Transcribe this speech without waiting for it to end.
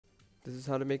This is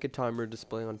how to make a timer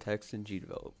display on text in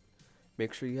GDevelop.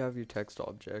 Make sure you have your text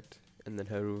object and then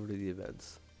head over to the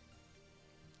events.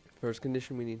 First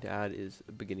condition we need to add is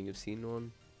a beginning of scene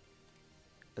one,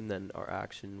 and then our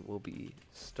action will be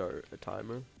start a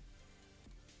timer,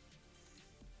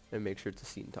 and make sure it's a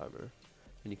scene timer.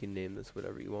 And you can name this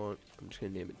whatever you want. I'm just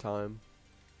going to name it time.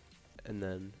 And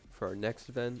then for our next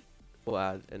event, we'll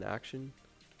add an action,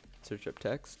 search up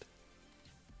text,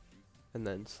 and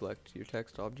then select your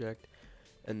text object,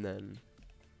 and then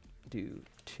do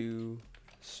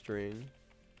toString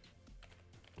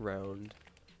round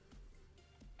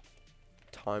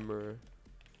timer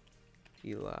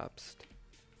elapsed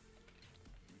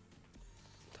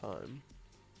time,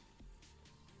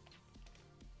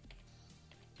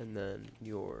 and then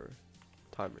your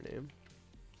timer name,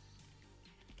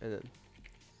 and then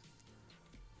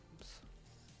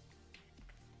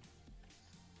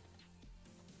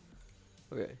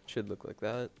okay, it should look like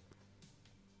that.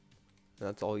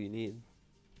 That's all you need.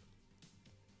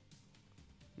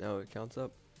 Now it counts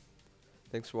up.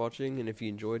 Thanks for watching, and if you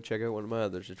enjoyed, check out one of my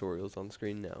other tutorials on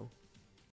screen now.